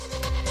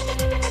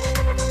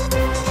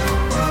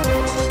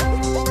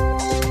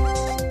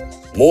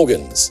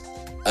Morgans,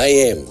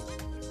 AM,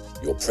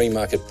 your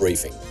pre-market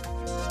briefing.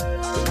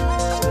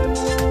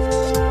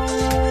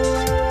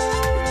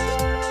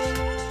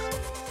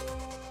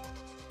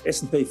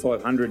 S&P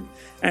 500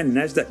 and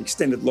Nasdaq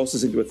extended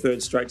losses into a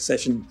third straight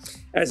session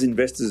as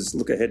investors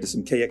look ahead to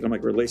some key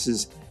economic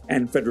releases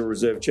and Federal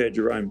Reserve Chair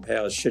Jerome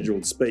Powell's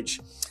scheduled speech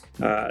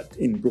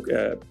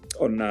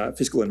on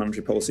fiscal and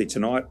monetary policy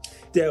tonight.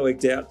 Dow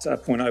eked out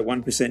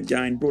 0.01%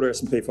 gain, broader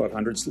S&P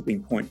 500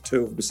 slipping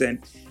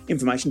 0.2%.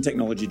 Information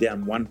technology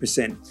down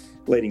 1%,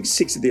 leading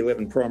 6 of the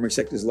 11 primary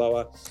sectors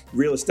lower.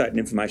 Real estate and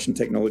information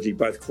technology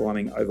both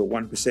climbing over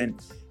 1%.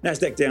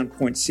 Nasdaq down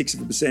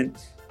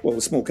 0.6%. While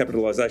the small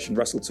capitalisation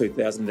Russell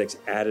 2000 index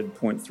added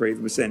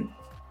 0.3%.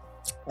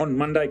 On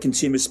Monday,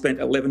 consumers spent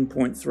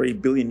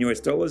 $11.3 billion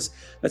US.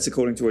 That's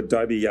according to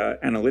Adobe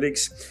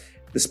Analytics.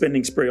 The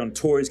spending spree on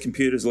toys,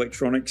 computers,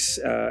 electronics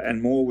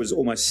and more was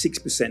almost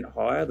 6%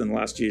 higher than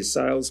last year's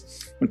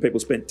sales when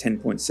people spent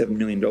 $10.7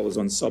 million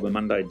on Cyber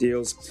Monday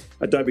deals.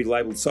 Adobe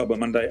labelled Cyber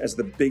Monday as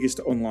the biggest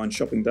online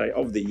shopping day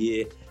of the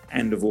year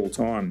and of all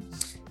time.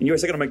 In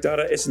US economic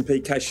data, S&P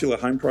Case-Shiller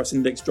Home Price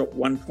Index dropped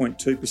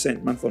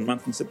 1.2%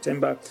 month-on-month in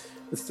September,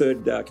 the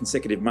third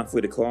consecutive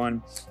monthly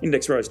decline.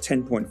 Index rose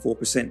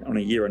 10.4% on a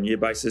year-on-year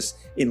basis,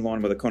 in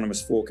line with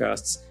economists'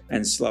 forecasts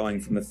and slowing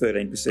from the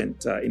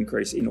 13%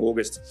 increase in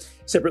August.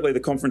 Separately, the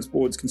Conference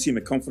Board's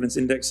Consumer Confidence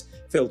Index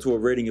fell to a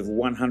reading of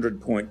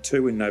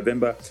 100.2 in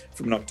November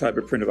from an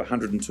October print of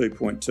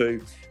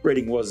 102.2.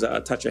 Reading was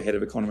a touch ahead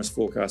of economists'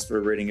 forecast for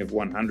a reading of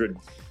 100.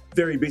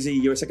 Very busy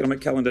US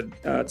economic calendar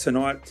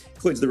tonight.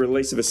 Includes the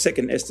release of a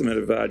second estimate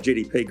of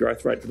GDP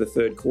growth rate for the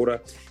third quarter,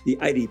 the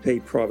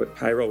ADP private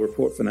payroll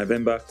report for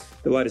November,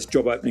 the latest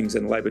job openings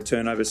and labour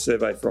turnover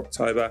survey for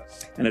October,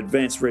 an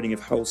advanced reading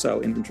of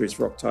wholesale inventories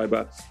for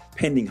October,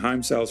 pending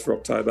home sales for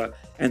October,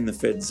 and the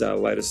Fed's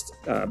latest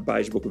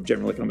beige book of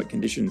general economic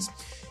conditions.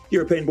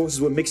 European bourses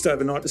were mixed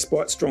overnight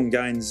despite strong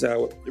gains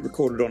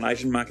recorded on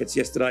Asian markets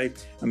yesterday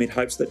amid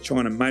hopes that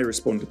China may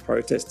respond to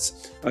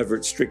protests over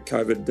its strict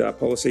COVID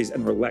policies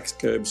and relaxed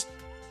curbs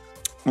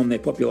on their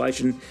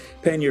population.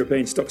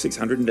 Pan-European Stock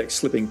 600 index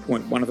slipping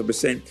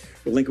 0.1%,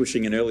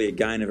 relinquishing an earlier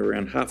gain of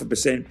around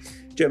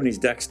 0.5%. Germany's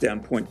DAX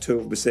down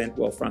 0.2%,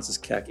 while France's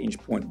CAC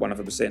inched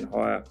 0.1%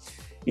 higher.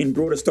 In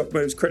broader stock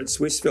moves, Credit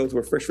Suisse fell to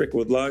a fresh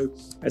record low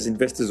as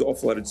investors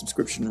offloaded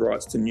subscription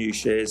rights to new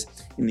shares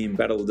in the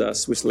embattled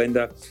Swiss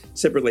lender.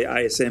 Separately,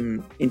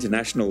 ASM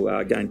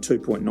International gained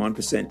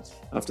 2.9%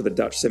 after the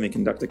Dutch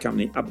semiconductor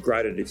company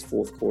upgraded its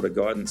fourth quarter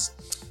guidance.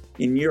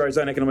 In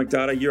Eurozone economic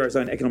data,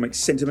 Eurozone economic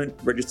sentiment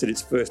registered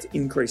its first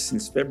increase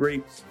since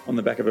February on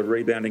the back of a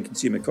rebound in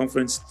consumer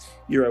confidence.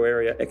 Euro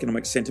area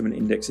economic sentiment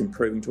index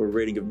improving to a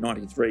reading of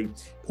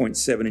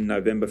 93.7 in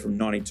November from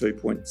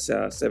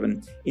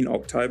 92.7 in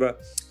October.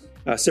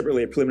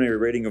 Separately, a preliminary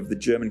reading of the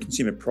German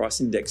Consumer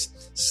Price Index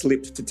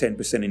slipped to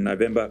 10% in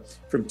November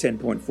from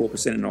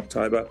 10.4% in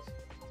October.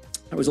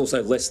 It was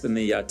also less than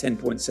the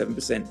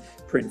 10.7%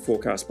 print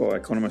forecast by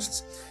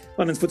economists.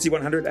 London's FTSE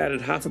 100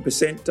 added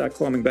 0.5%,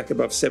 climbing back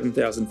above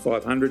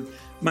 7,500.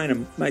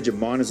 Major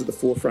miners at the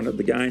forefront of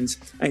the gains.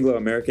 Anglo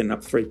American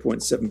up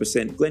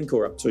 3.7%,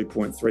 Glencore up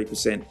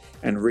 2.3%,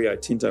 and Rio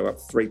Tinto up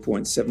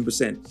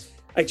 3.7%.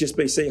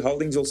 HSBC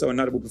Holdings, also a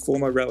notable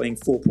performer, rallying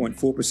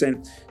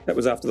 4.4%. That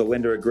was after the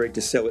lender agreed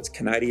to sell its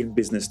Canadian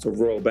business to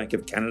Royal Bank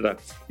of Canada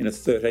in a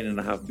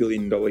 $13.5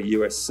 billion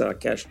US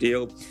cash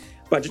deal.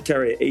 Budget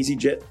carrier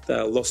EasyJet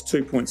lost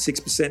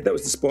 2.6%. That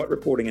was despite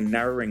reporting a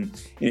narrowing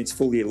in its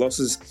full-year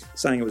losses,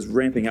 saying it was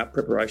ramping up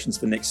preparations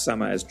for next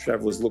summer as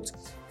travellers looked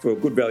for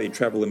good value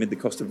travel amid the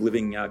cost of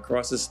living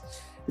crisis.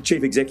 The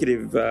chief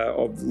executive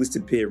of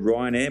listed peer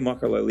Ryanair,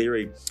 Michael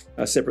O'Leary,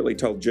 separately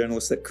told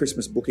journalists that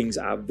Christmas bookings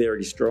are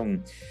very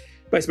strong.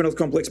 Base metals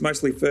complex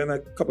mostly firmer,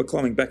 copper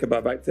climbing back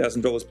above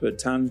 $8,000 per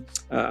tonne,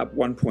 up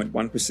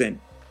 1.1%.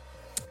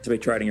 To be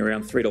trading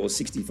around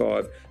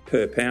 $3.65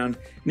 per pound.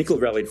 Nickel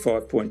rallied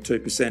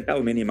 5.2%,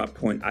 aluminium up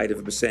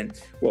 0.8%,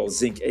 while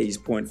zinc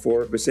eased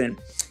 0.4%.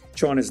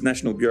 China's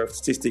National Bureau of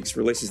Statistics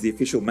releases the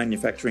official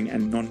manufacturing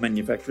and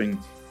non-manufacturing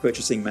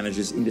purchasing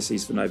managers'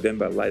 indices for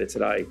November later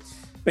today.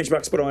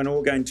 Benchmark spot iron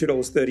ore gained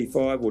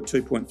 $2.35 or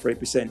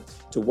 2.3%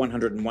 to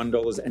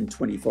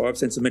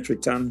 $101.25 a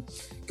metric tonne.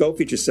 Gold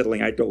futures settling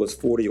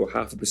 $8.40 or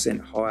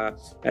 0.5% higher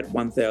at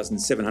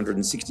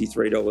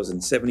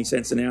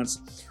 $1,763.70 an ounce.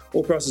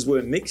 Oil prices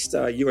were mixed.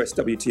 US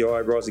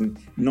WTI rising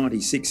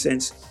 96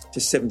 cents to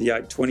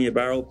 $78.20 a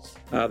barrel.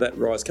 That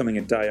rise coming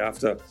a day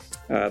after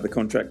the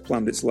contract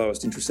plumbed its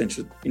lowest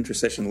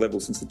intra-session level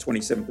since the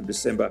 27th of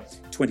December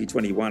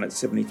 2021 at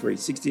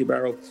 $73.60 a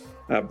barrel.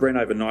 Brent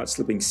overnight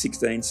slipping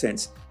 16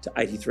 cents to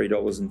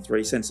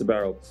 $83.03 a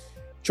barrel.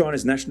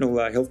 China's National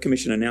Health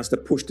Commission announced a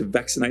push to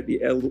vaccinate the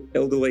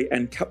elderly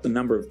and cut the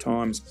number of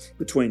times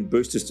between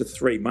boosters to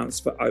 3 months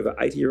for over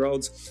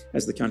 80-year-olds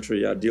as the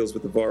country deals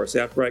with the virus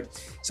outbreak.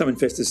 Some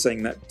investors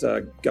seeing that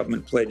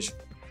government pledge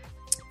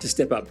to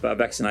step up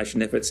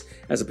vaccination efforts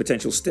as a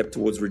potential step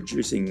towards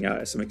reducing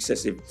some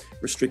excessive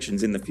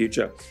restrictions in the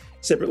future.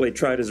 Separately,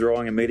 traders are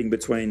eyeing a meeting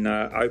between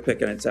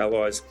OPEC and its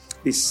allies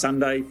this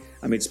Sunday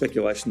amid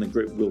speculation the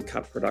group will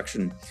cut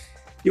production.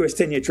 US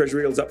 10-year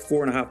Treasury yields up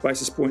 4.5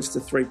 basis points to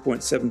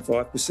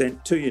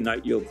 3.75%. Two-year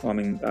note yield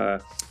climbing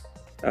to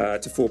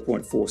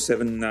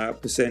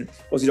 4.47%.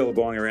 Aussie dollar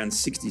buying around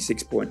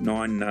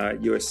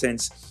 66.9 US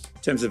cents.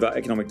 In terms of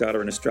economic data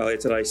in Australia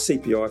today,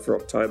 CPI for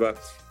October,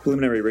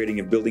 preliminary reading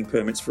of building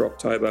permits for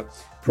October,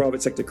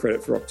 private sector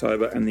credit for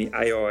October, and the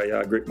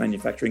AI Group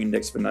Manufacturing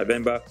Index for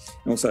November,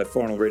 and also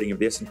final reading of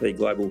the S&P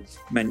Global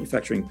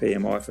Manufacturing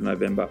PMI for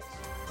November.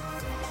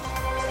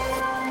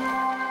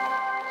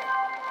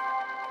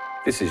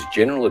 This is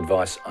general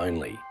advice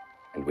only,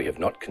 and we have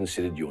not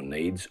considered your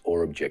needs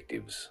or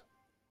objectives.